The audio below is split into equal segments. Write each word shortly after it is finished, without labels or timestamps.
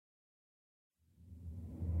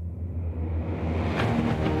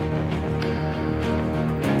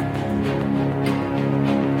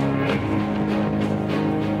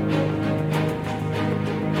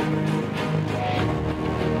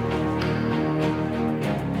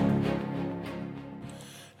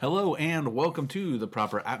Hello and welcome to The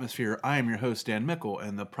Proper Atmosphere. I am your host, Dan Mickle,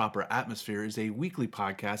 and The Proper Atmosphere is a weekly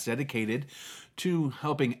podcast dedicated to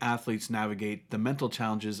helping athletes navigate the mental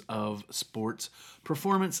challenges of sports,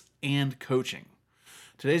 performance, and coaching.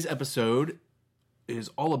 Today's episode is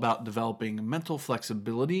all about developing mental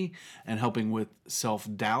flexibility and helping with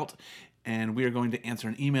self-doubt. And we are going to answer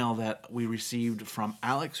an email that we received from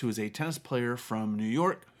Alex, who is a tennis player from New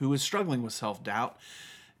York who is struggling with self-doubt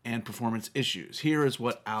and performance issues. Here is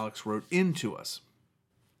what Alex wrote into us.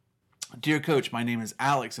 Dear Coach, my name is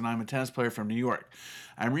Alex and I'm a tennis player from New York.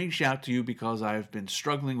 I'm reaching out to you because I've been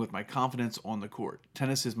struggling with my confidence on the court.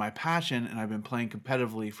 Tennis is my passion and I've been playing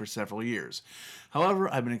competitively for several years.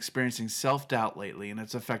 However, I've been experiencing self-doubt lately and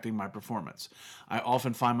it's affecting my performance. I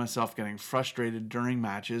often find myself getting frustrated during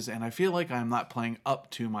matches and I feel like I'm not playing up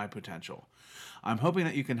to my potential. I'm hoping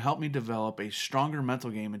that you can help me develop a stronger mental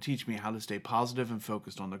game and teach me how to stay positive and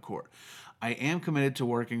focused on the court. I am committed to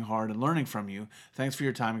working hard and learning from you. Thanks for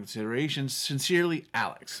your time and consideration. Sincerely,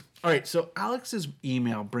 Alex. All right, so Alex's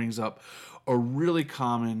email brings up a really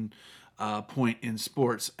common point in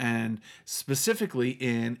sports, and specifically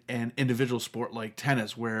in an individual sport like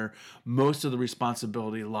tennis, where most of the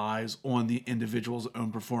responsibility lies on the individual's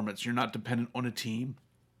own performance. You're not dependent on a team.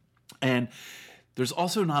 And there's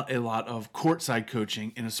also not a lot of courtside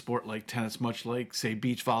coaching in a sport like tennis, much like, say,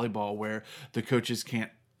 beach volleyball, where the coaches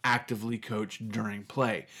can't actively coach during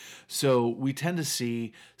play. So we tend to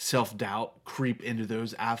see self-doubt creep into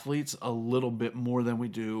those athletes a little bit more than we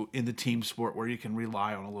do in the team sport, where you can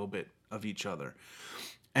rely on a little bit of each other.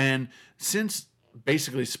 And since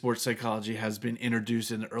basically sports psychology has been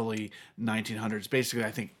introduced in the early 1900s, basically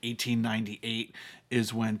I think 1898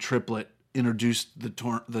 is when Triplett introduced the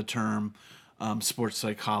term sports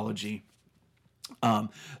psychology.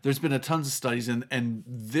 There's been a tons of studies, and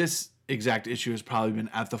this exact issue has probably been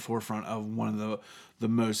at the forefront of one of the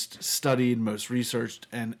most studied, most researched,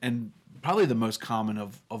 and probably the most common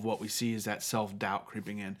of what we see is that self-doubt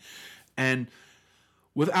creeping in. And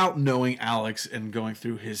without knowing Alex and going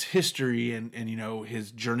through his history and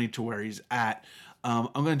his journey to where he's at,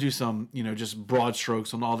 I'm going to do some, just broad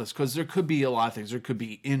strokes on all this, because there could be a lot of things. There could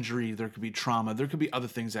be injury, there could be trauma, there could be other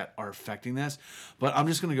things that are affecting this. But I'm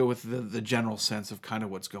just going to go with the general sense of kind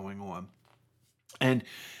of what's going on. And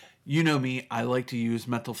you know me, I like to use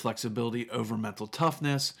mental flexibility over mental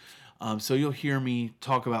toughness. So you'll hear me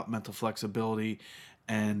talk about mental flexibility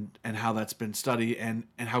and how that's been studied and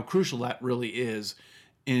how crucial that really is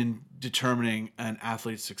in determining an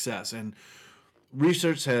athlete's success. And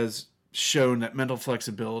research has shown that mental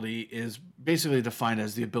flexibility is basically defined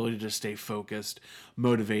as the ability to stay focused,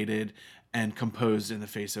 motivated, and composed in the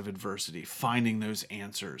face of adversity, finding those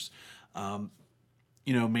answers.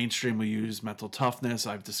 Mainstream will use mental toughness.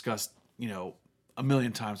 I've discussed, a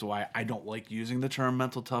million times why I don't like using the term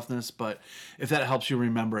mental toughness, but if that helps you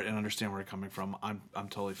remember it and understand where I'm coming from, I'm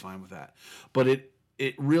totally fine with that. But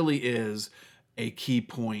it really is a key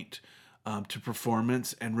point to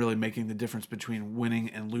performance, and really making the difference between winning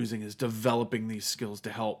and losing is developing these skills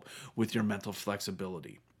to help with your mental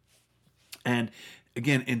flexibility. And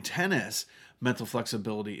again, in tennis, mental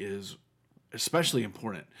flexibility is especially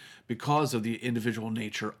important because of the individual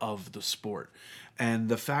nature of the sport and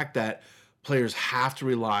the fact that players have to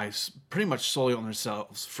rely pretty much solely on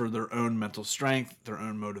themselves for their own mental strength, their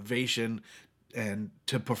own motivation, and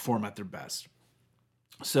to perform at their best.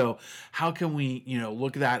 So how can we,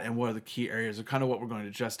 look at that, and what are the key areas of kind of what we're going to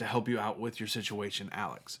address to help you out with your situation,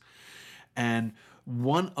 Alex? And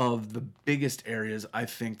one of the biggest areas I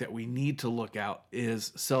think that we need to look at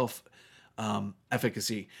is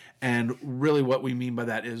efficacy. And really what we mean by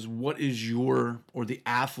that is, what is your or the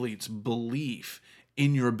athlete's belief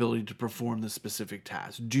in your ability to perform the specific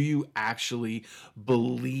task? Do you actually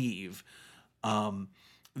believe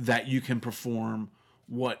that you can perform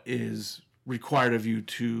what is required of you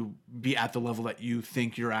to be at the level that you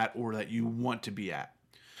think you're at or that you want to be at?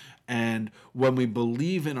 And when we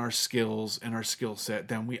believe in our skills and our skill set,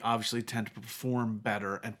 then we obviously tend to perform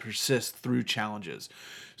better and persist through challenges.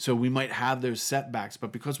 So we might have those setbacks,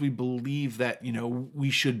 but because we believe that, we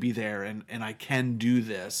should be there and I can do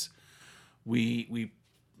this, we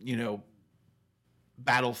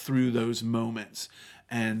battle through those moments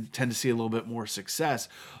and tend to see a little bit more success.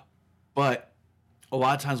 But a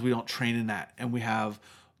lot of times we don't train in that, and we have,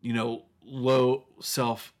 low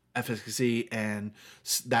self-efficacy, and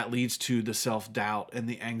that leads to the self-doubt and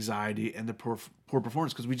the anxiety and the poor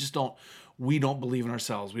performance, because we don't believe in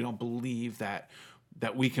ourselves. We don't believe that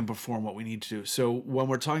we can perform what we need to do. So when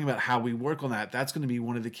we're talking about how we work on that, that's going to be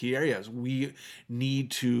one of the key areas. We need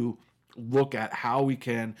to look at how we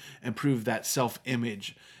can improve that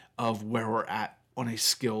self-image of where we're at on a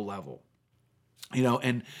skill level.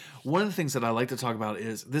 And one of the things that I like to talk about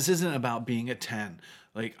is this isn't about being a 10.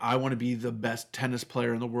 Like, I want to be the best tennis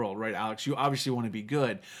player in the world, right, Alex? You obviously want to be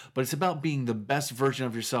good, but it's about being the best version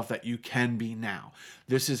of yourself that you can be now.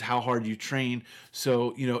 This is how hard you train.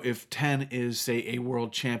 So, if 10 is, say, a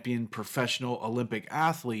world champion, professional Olympic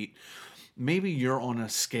athlete, maybe you're on a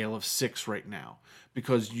scale of 6 right now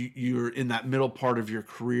because you're in that middle part of your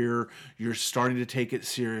career. You're starting to take it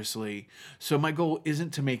seriously. So my goal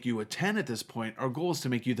isn't to make you a 10 at this point. Our goal is to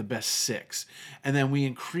make you the best 6. And then we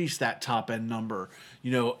increase that top end number,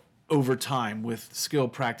 over time with skill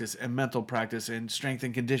practice and mental practice and strength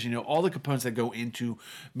and conditioning, all the components that go into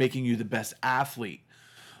making you the best athlete.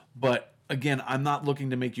 But again, I'm not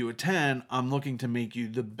looking to make you a 10. I'm looking to make you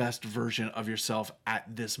the best version of yourself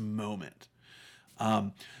at this moment.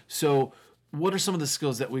 So what are some of the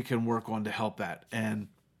skills that we can work on to help that? And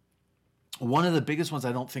one of the biggest ones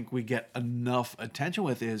I don't think we get enough attention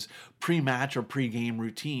with is pre-match or pre-game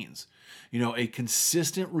routines. A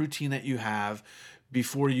consistent routine that you have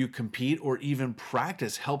before you compete or even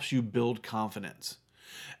practice helps you build confidence.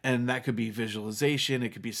 And that could be visualization, it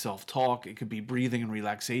could be self-talk, it could be breathing and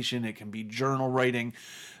relaxation, it can be journal writing.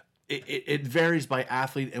 It varies by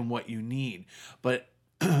athlete and what you need. But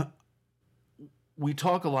we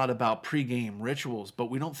talk a lot about pre-game rituals, but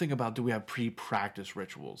we don't think about, do we have pre-practice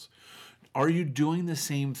rituals? Are you doing the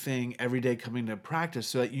same thing every day coming to practice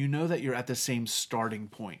so that you know that you're at the same starting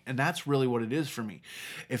point? And that's really what it is for me.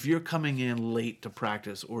 If you're coming in late to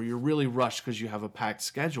practice or you're really rushed because you have a packed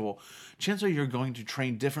schedule, chances are you're going to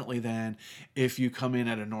train differently than if you come in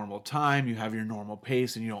at a normal time, you have your normal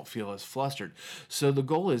pace, and you don't feel as flustered. So the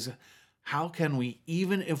goal is, how can we,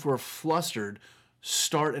 even if we're flustered,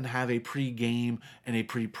 start and have a pre-game and a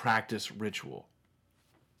pre-practice ritual?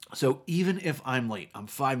 So even if I'm late, I'm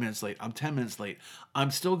 5 minutes late, I'm 10 minutes late,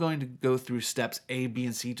 I'm still going to go through steps A, B,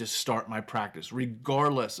 and C to start my practice,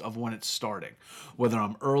 regardless of when it's starting. Whether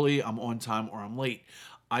I'm early, I'm on time, or I'm late,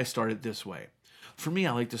 I start it this way. For me,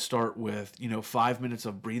 I like to start with, 5 minutes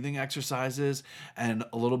of breathing exercises and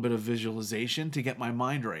a little bit of visualization to get my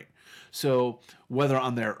mind right. So whether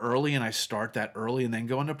I'm there early and I start that early and then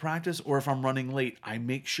go into practice, or if I'm running late, I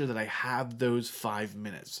make sure that I have those 5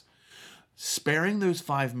 minutes. Sparing those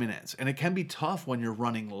 5 minutes, and it can be tough when you're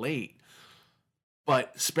running late,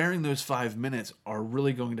 but sparing those 5 minutes are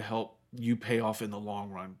really going to help you pay off in the long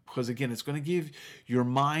run, because again, it's going to give your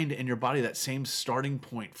mind and your body that same starting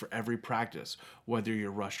point for every practice, whether you're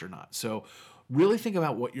rushed or not. So really think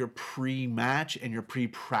about what your pre-match and your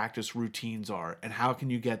pre-practice routines are, and how can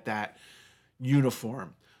you get that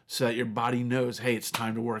uniform so that your body knows, hey, it's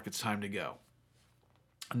time to work, it's time to go.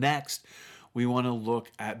 Next, we want to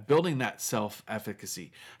look at building that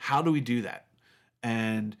self-efficacy. How do we do that?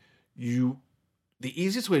 And the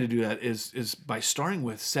easiest way to do that is by starting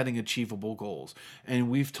with setting achievable goals. And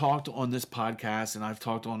we've talked on this podcast, and I've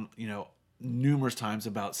talked on, numerous times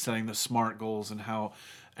about setting the SMART goals and how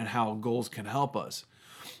goals can help us.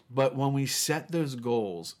 But when we set those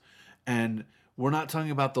goals, and we're not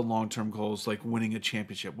talking about the long-term goals like winning a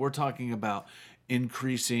championship, we're talking about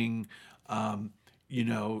increasing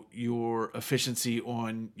your efficiency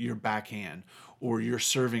on your backhand or your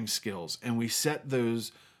serving skills, and we set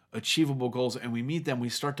those achievable goals and we meet them, we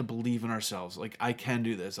start to believe in ourselves. Like, I can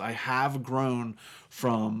do this. I have grown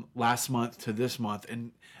from last month to this month,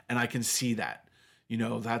 and I can see that.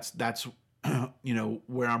 That's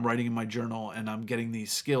where I'm writing in my journal and I'm getting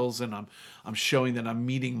these skills and I'm showing that I'm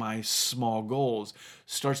meeting my small goals,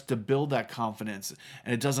 starts to build that confidence,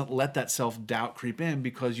 and it doesn't let that self-doubt creep in,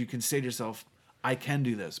 because you can say to yourself, I can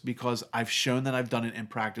do this because I've shown that I've done it in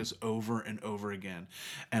practice over and over again,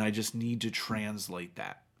 and I just need to translate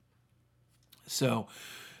that. So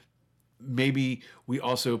maybe we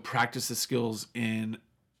also practice the skills in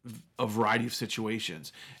a variety of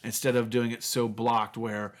situations instead of doing it so blocked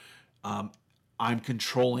where I'm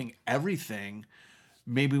controlling everything.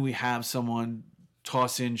 Maybe we have someone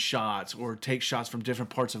toss in shots or take shots from different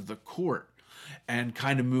parts of the court and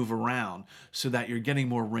kind of move around so that you're getting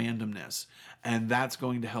more randomness. And that's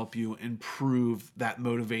going to help you improve that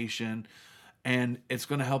motivation. And it's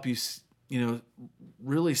going to help you,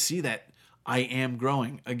 really see that I am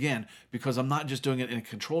growing again, because I'm not just doing it in a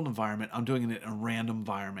controlled environment. I'm doing it in a random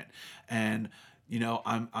environment. And,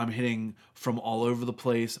 I'm hitting from all over the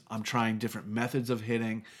place. I'm trying different methods of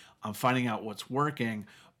hitting. I'm finding out what's working,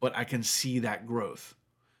 but I can see that growth.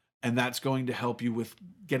 And that's going to help you with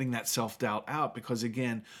getting that self-doubt out, because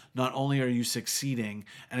again, not only are you succeeding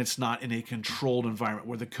and it's not in a controlled environment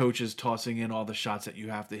where the coach is tossing in all the shots that you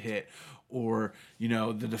have to hit, or,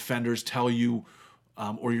 the defenders tell you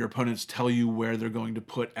or your opponents tell you where they're going to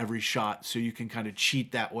put every shot so you can kind of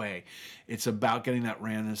cheat that way. It's about getting that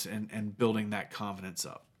randomness and building that confidence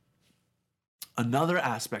up. Another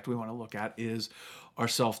aspect we want to look at is our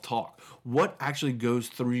self-talk. What actually goes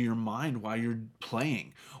through your mind while you're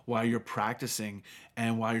playing, while you're practicing,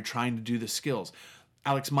 and while you're trying to do the skills?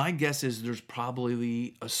 Alex, my guess is there's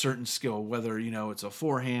probably a certain skill, whether it's a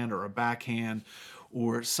forehand or a backhand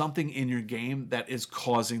or something in your game that is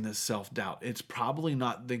causing this self-doubt. It's probably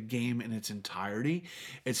not the game in its entirety.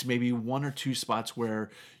 It's maybe one or two spots where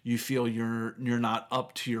you feel you're not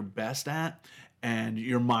up to your best at, and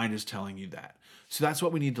your mind is telling you that. So that's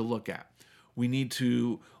what we need to look at. We need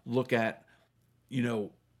to look at,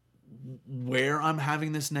 where I'm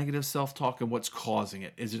having this negative self-talk and what's causing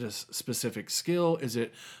it. Is it a specific skill? Is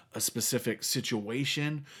it a specific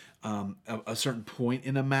situation, a certain point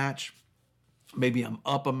in a match? Maybe I'm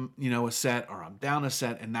up a set, or I'm down a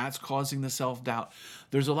set, and that's causing the self-doubt.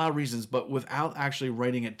 There's a lot of reasons, but without actually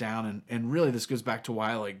writing it down, and really this goes back to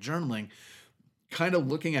why I like journaling, kind of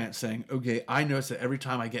looking at it saying, okay, I notice that every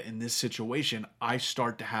time I get in this situation, I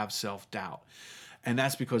start to have self-doubt. And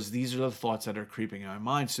that's because these are the thoughts that are creeping in my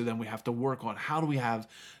mind. So then we have to work on how do we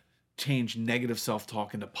change negative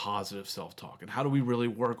self-talk into positive self-talk, and how do we really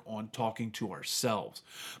work on talking to ourselves.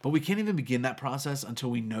 But we can't even begin that process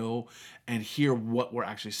until we know and hear what we're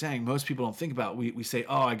actually saying. Most people don't think about we say,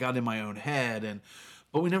 oh, I got in my own head,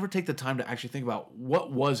 but we never take the time to actually think about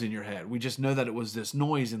what was in your head. We just know that it was this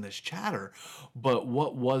noise and this chatter, but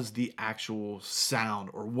what was the actual sound,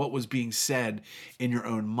 or what was being said in your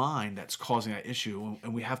own mind that's causing that issue?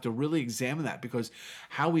 And we have to really examine that, because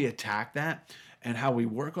how we attack that and how we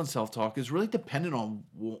work on self-talk is really dependent on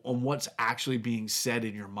what's actually being said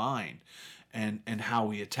in your mind, and how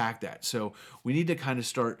we attack that. So we need to kind of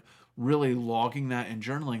start really logging that and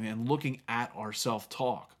journaling and looking at our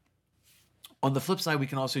self-talk. On the flip side, we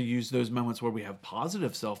can also use those moments where we have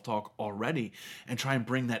positive self-talk already and try and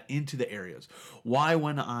bring that into the areas. Why,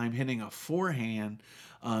 when I'm hitting a forehand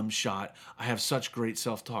shot, I have such great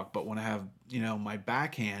self-talk, but when I have, my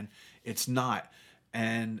backhand, it's not.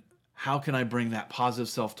 And how can I bring that positive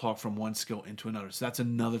self-talk from one skill into another? So that's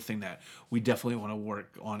another thing that we definitely want to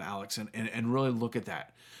work on, Alex, and really look at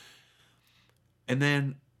that. And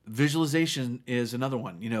then visualization is another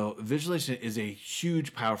one. Visualization is a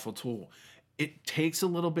huge, powerful tool. It takes a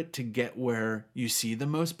little bit to get where you see the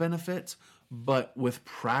most benefits, but with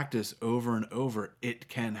practice over and over, it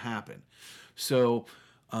can happen. So,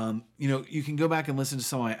 you can go back and listen to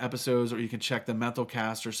some of my episodes, or you can check the Mental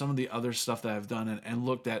Cast or some of the other stuff that I've done and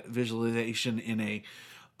looked at visualization in a,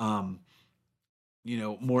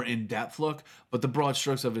 more in-depth look. But the broad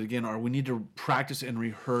strokes of it, again, are we need to practice and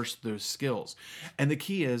rehearse those skills. And the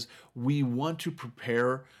key is we want to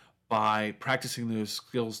prepare by practicing those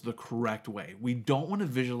skills the correct way. We don't want to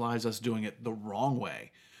visualize us doing it the wrong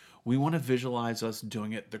way. We want to visualize us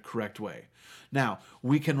doing it the correct way. Now,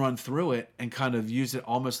 we can run through it and kind of use it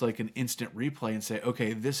almost like an instant replay and say,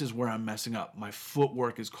 okay, this is where I'm messing up. My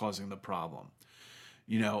footwork is causing the problem.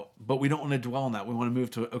 But we don't want to dwell on that. We want to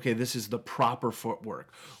move to, okay, this is the proper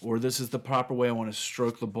footwork, or this is the proper way I want to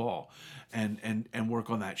stroke the ball and work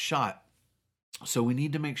on that shot. So we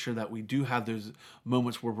need to make sure that we do have those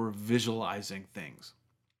moments where we're visualizing things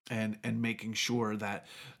and making sure that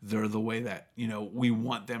they're the way that, we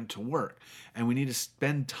want them to work. And we need to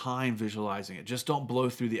spend time visualizing it. Just don't blow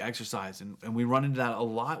through the exercise. And we run into that a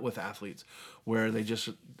lot with athletes, where they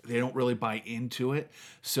don't really buy into it.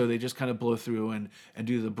 So they just kind of blow through and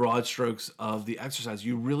do the broad strokes of the exercise.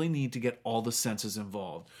 You really need to get all the senses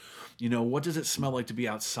involved. What does it smell like to be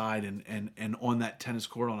outside and on that tennis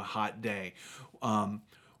court on a hot day?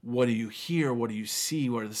 What do you hear? What do you see?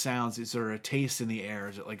 What are the sounds? Is there a taste in the air?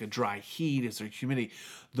 Is it like a dry heat? Is there humidity?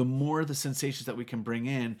 The more the sensations that we can bring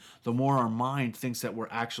in, the more our mind thinks that we're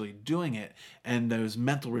actually doing it. And those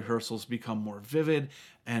mental rehearsals become more vivid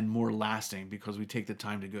and more lasting because we take the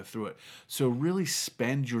time to go through it. So really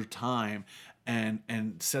spend your time and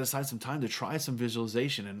set aside some time to try some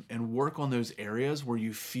visualization and work on those areas where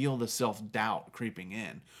you feel the self-doubt creeping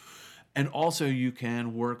in. And also you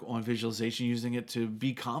can work on visualization using it to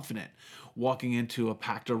be confident, walking into a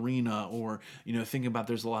packed arena, or, thinking about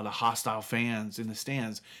there's a lot of hostile fans in the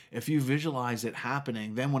stands. If you visualize it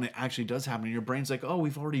happening, then when it actually does happen, your brain's like, oh,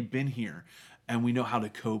 we've already been here and we know how to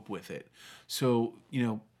cope with it. So,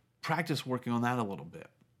 practice working on that a little bit.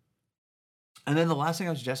 And then the last thing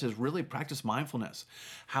I would suggest is really practice mindfulness.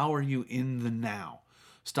 How are you in the now?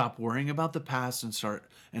 Stop worrying about the past and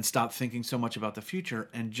stop thinking so much about the future,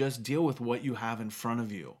 and just deal with what you have in front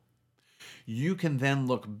of you. You can then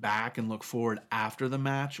look back and look forward after the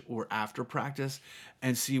match or after practice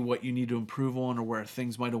and see what you need to improve on or where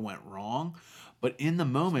things might have went wrong. But in the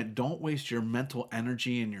moment, don't waste your mental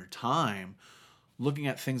energy and your time looking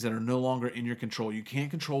at things that are no longer in your control. You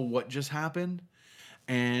can't control what just happened,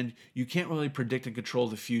 and you can't really predict and control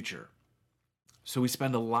the future. So we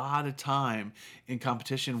spend a lot of time in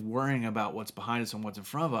competition worrying about what's behind us and what's in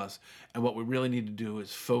front of us. And what we really need to do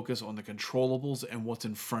is focus on the controllables and what's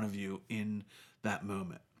in front of you in that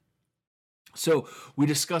moment. So we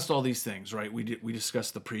discussed all these things, right? We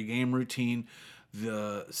discussed the pregame routine,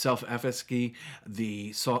 the self-efficacy,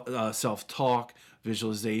 the self-talk,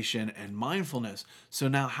 visualization, and mindfulness. So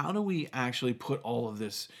now how do we actually put all of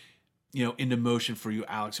this into motion for you,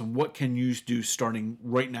 Alex? And what can you do starting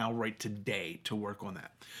right now, right today, to work on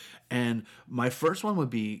that? And my first one would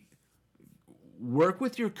be work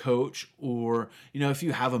with your coach, or, if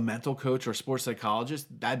you have a mental coach or a sports psychologist,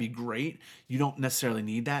 that'd be great. You don't necessarily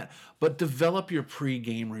need that, but develop your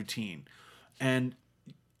pre-game routine and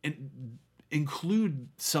include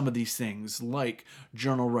some of these things like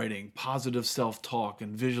journal writing, positive self-talk,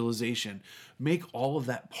 and visualization. Make all of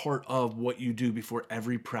that part of what you do before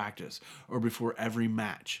every practice or before every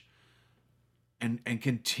match. And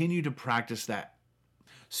continue to practice that,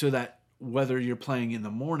 so that whether you're playing in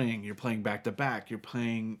the morning, you're playing back to back, you're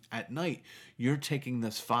playing at night, you're taking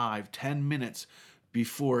this 5-10 minutes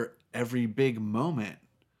before every big moment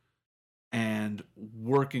and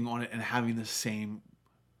working on it and having the same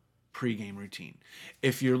pre-game routine.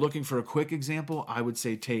 If you're looking for a quick example, I would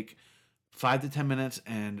say take 5 to 10 minutes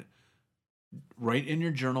and write in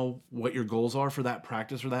your journal what your goals are for that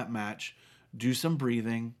practice or that match. Do some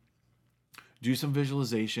breathing, do some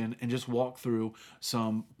visualization, and just walk through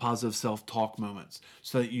some positive self-talk moments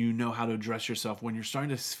so that you know how to address yourself when you're starting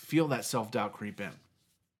to feel that self-doubt creep in.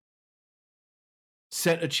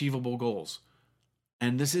 Set achievable goals.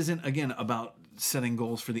 And this isn't, again, about setting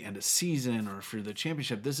goals for the end of season or for the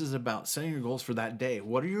championship. This is about setting your goals for that day.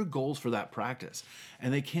 What are your goals for that practice?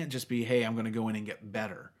 And they can't just be, hey, I'm going to go in and get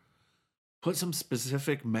better. Put some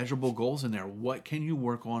specific measurable goals in there. What can you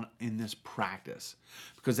work on in this practice?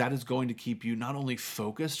 Because that is going to keep you not only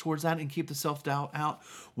focused towards that and keep the self-doubt out.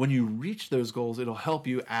 When you reach those goals, it'll help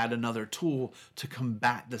you add another tool to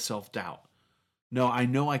combat the self-doubt. No, I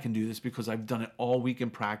know I can do this because I've done it all week in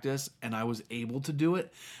practice and I was able to do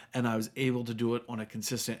it, and I was able to do it on a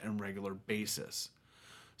consistent and regular basis.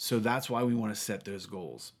 So that's why we want to set those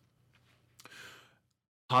goals.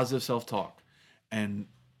 Positive self-talk. And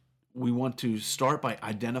we want to start by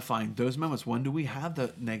identifying those moments. When do we have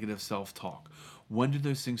the negative self-talk? When do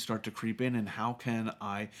those things start to creep in, and how can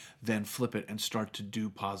I then flip it and start to do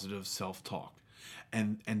positive self-talk?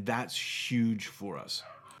 And that's huge for us.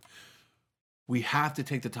 We have to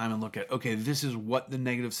take the time and look at, okay, this is what the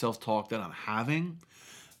negative self-talk that I'm having.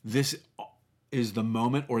 This is the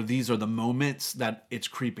moment, or these are the moments that it's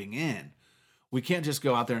creeping in. We can't just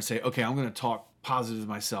go out there and say, okay, I'm going to talk positive to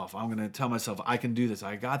myself. I'm going to tell myself I can do this.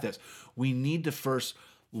 I got this. We need to first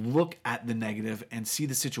look at the negative and see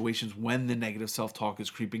the situations when the negative self-talk is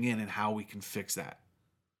creeping in and how we can fix that.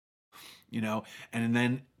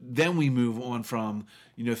 And then we move on from,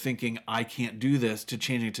 thinking I can't do this to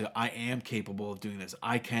changing to I am capable of doing this.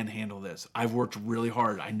 I can handle this. I've worked really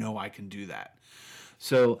hard. I know I can do that.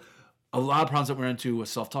 So a lot of problems that we're into with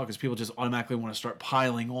self-talk is people just automatically want to start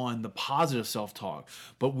piling on the positive self-talk,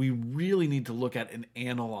 but we really need to look at and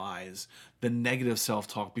analyze the negative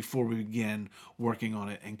self-talk before we begin working on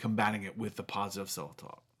it and combating it with the positive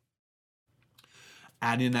self-talk.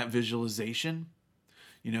 Add in that visualization.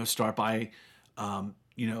 Start by,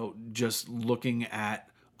 just looking at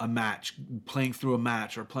a match, playing through a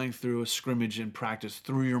match or playing through a scrimmage in practice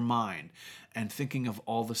through your mind and thinking of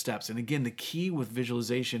all the steps. And again, the key with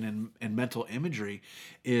visualization and mental imagery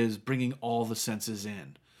is bringing all the senses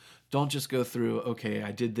in. Don't just go through, okay,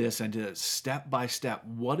 I did this, I did it, step by step,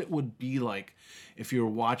 what it would be like if you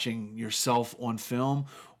were watching yourself on film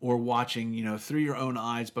or watching, through your own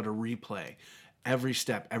eyes, but a replay. Every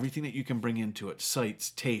step, everything that you can bring into it, sights,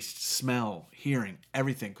 taste, smell, hearing,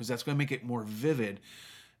 everything, because that's going to make it more vivid,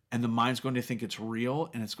 and the mind's going to think it's real,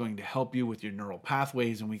 and it's going to help you with your neural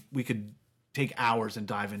pathways, and we could take hours and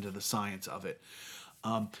dive into the science of it.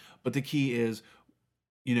 But the key is,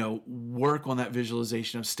 work on that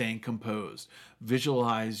visualization of staying composed.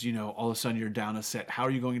 Visualize, all of a sudden you're down a set. How are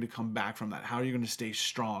you going to come back from that? How are you going to stay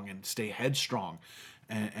strong and stay headstrong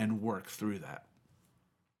and work through that?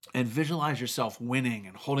 And visualize yourself winning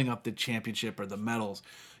and holding up the championship or the medals,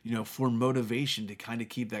 for motivation to kind of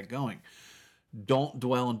keep that going. Don't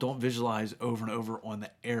dwell and don't visualize over and over on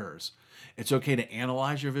the errors. It's okay to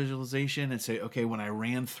analyze your visualization and say, okay, when I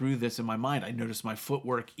ran through this in my mind, I noticed my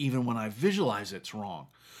footwork even when I visualize it's wrong.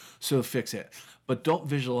 So fix it. But don't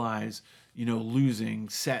visualize, losing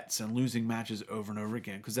sets and losing matches over and over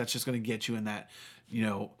again, because that's just going to get you in that,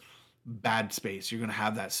 bad space. You're going to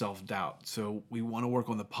have that self-doubt. So we want to work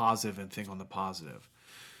on the positive and think on the positive.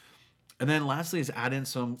 And then lastly is add in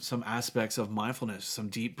some aspects of mindfulness, some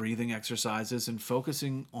deep breathing exercises, and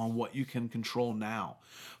focusing on what you can control now.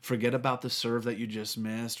 Forget about the serve that you just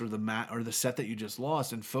missed or the set that you just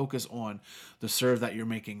lost, and focus on the serve that you're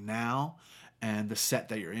making now and the set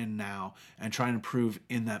that you're in now, and try and improve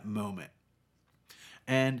in that moment.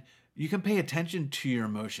 And you can pay attention to your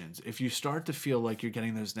emotions. If you start to feel like you're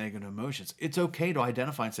getting those negative emotions, it's okay to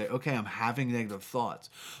identify and say, okay, I'm having negative thoughts,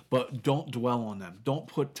 but don't dwell on them. Don't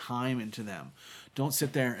put time into them. Don't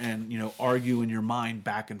sit there and, argue in your mind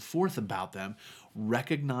back and forth about them.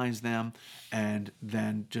 Recognize them and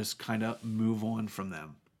then just kind of move on from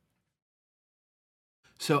them.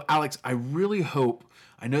 So, Alex, I really hope,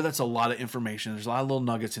 I know that's a lot of information. There's a lot of little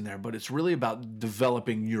nuggets in there, but it's really about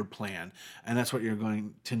developing your plan. And that's what you're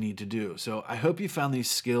going to need to do. So I hope you found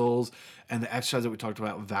these skills and the exercise that we talked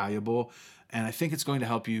about valuable. And I think it's going to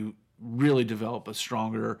help you really develop a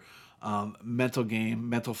stronger mental game,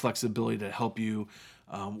 mental flexibility to help you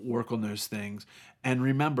work on those things. And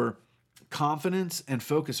remember, confidence and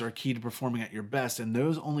focus are key to performing at your best. And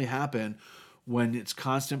those only happen when it's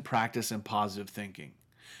constant practice and positive thinking.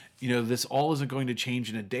 This all isn't going to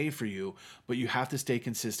change in a day for you, but you have to stay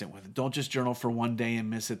consistent with it. Don't just journal for one day and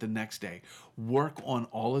miss it the next day. Work on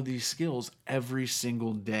all of these skills every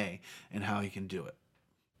single day and how you can do it.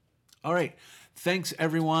 All right. Thanks,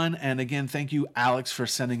 everyone. And again, thank you, Alex, for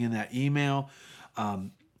sending in that email.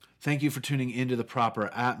 Thank you for tuning into The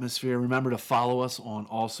Proper Atmosphere. Remember to follow us on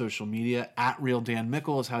all social media.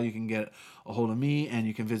 @RealDanMickle is how you can get a hold of me, and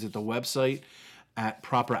you can visit the website at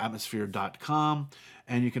properatmosphere.com.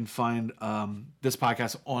 And you can find this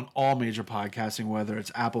podcast on all major podcasting, whether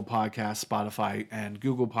it's Apple Podcasts, Spotify, and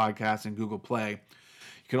Google Podcasts and Google Play. You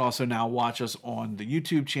can also now watch us on the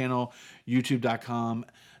YouTube channel, youtube.com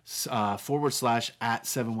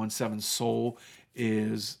 /@717soul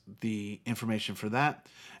is the information for that.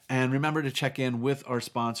 And remember to check in with our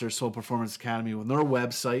sponsor, Soul Performance Academy, on their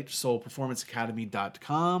website,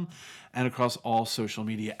 soulperformanceacademy.com, and across all social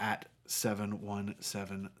media at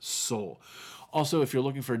 717soul. Also, if you're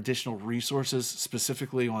looking for additional resources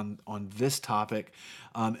specifically on this topic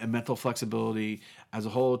and mental flexibility as a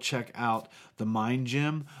whole, check out The Mind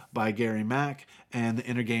Gym by Gary Mack and The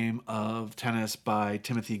Inner Game of Tennis by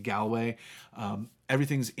Timothy Galloway.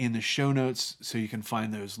 Everything's in the show notes, so you can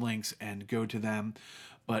find those links and go to them.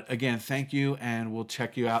 But again, thank you, and we'll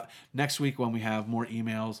check you out next week when we have more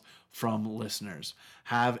emails from listeners.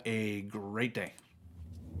 Have a great day.